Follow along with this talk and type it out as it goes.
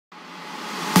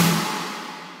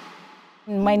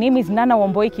My name is Nana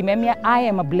Wamboi Kimemia. I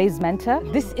am a Blaze mentor.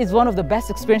 This is one of the best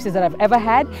experiences that I've ever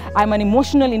had. I'm an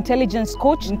emotional intelligence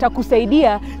coach.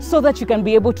 Nitakusaidia so that you can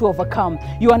be able to overcome.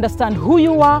 You understand who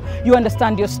you are, you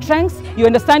understand your strengths, you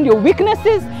understand your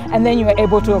weaknesses, and then you are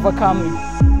able to overcome.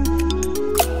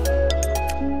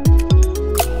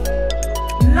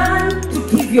 Learn to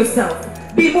give yourself.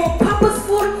 Be more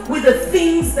purposeful with the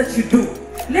things that you do.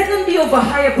 Let them be of a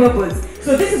higher purpose.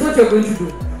 So this is what you're going to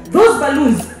do. Those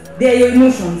balloons, they are your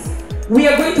emotions. We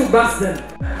are going to burst them.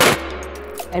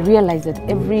 I realized that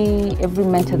every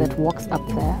mentor that walks up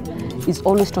there is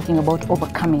always talking about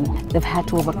overcoming. They've had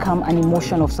to overcome an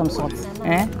emotion of some sort.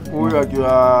 Huyu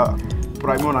akiwa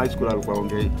primary high school alikuwa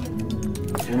ongei.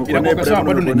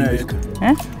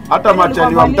 Hata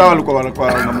machali wa mtaa walikuwa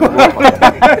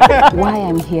Why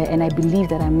I'm here and I believe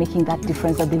that I'm making that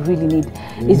difference that they really need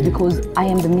is because I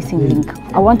am the missing link.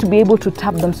 I want to be able to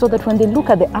tap them so that when they look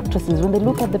at the actresses, when they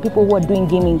look at the people who are doing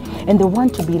gaming and they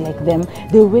want to be like them,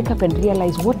 they wake up and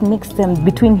realize what makes them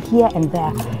between here and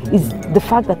there is the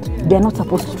fact that they're not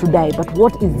supposed to die, but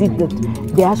what is it that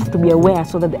they have to be aware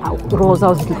so that the roles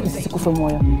are zisikufe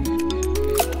moyo.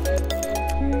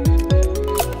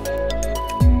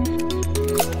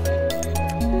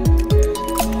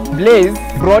 Blaze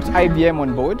brought IBM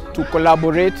on board to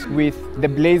collaborate with the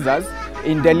Blazers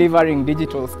in delivering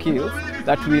digital skills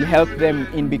that will help them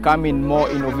in becoming more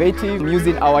innovative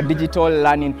using our digital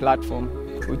learning platform,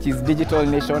 which is Digital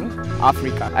Nation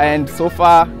Africa. And so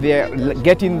far they're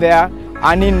getting there,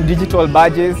 earning digital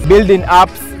badges, building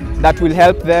apps that will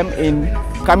help them in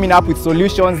coming up with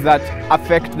solutions that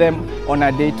affect them on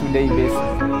a day-to-day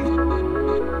basis.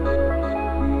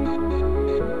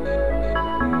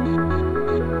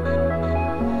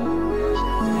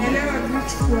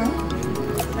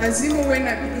 Lazima uwe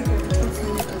na bidii katika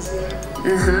kufanya kazi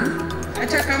yako.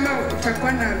 Hata kama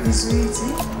utakuwa na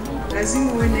vizuizi,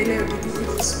 lazima uwe na ile bidii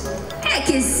kusukuma.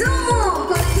 KISUMU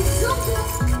kwa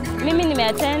KISUMU. Mimi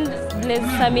nimeattend Blaze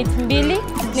Summit 2.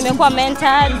 Nimekuwa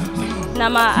mentored na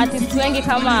ma-artists wengi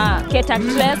kama Kate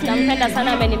Actress, nampenda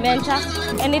sana, ameni-mentor.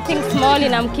 Anything small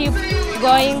and I'm keep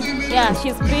going. Yeah,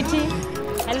 she's pretty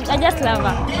and I just love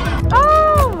her.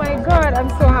 Oh my God, I'm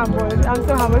so humbled. I'm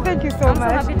so humbled. Thank you so much.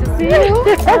 I'm so happy to see you.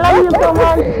 I love you so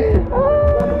much.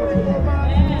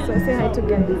 So say hi to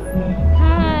Gandhi.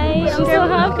 Hi, I'm so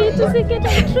happy to see Kate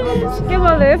Actress. She came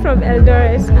all the way from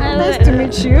Eldoret. Nice to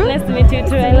meet you. Nice to meet you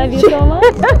too. I love you so much.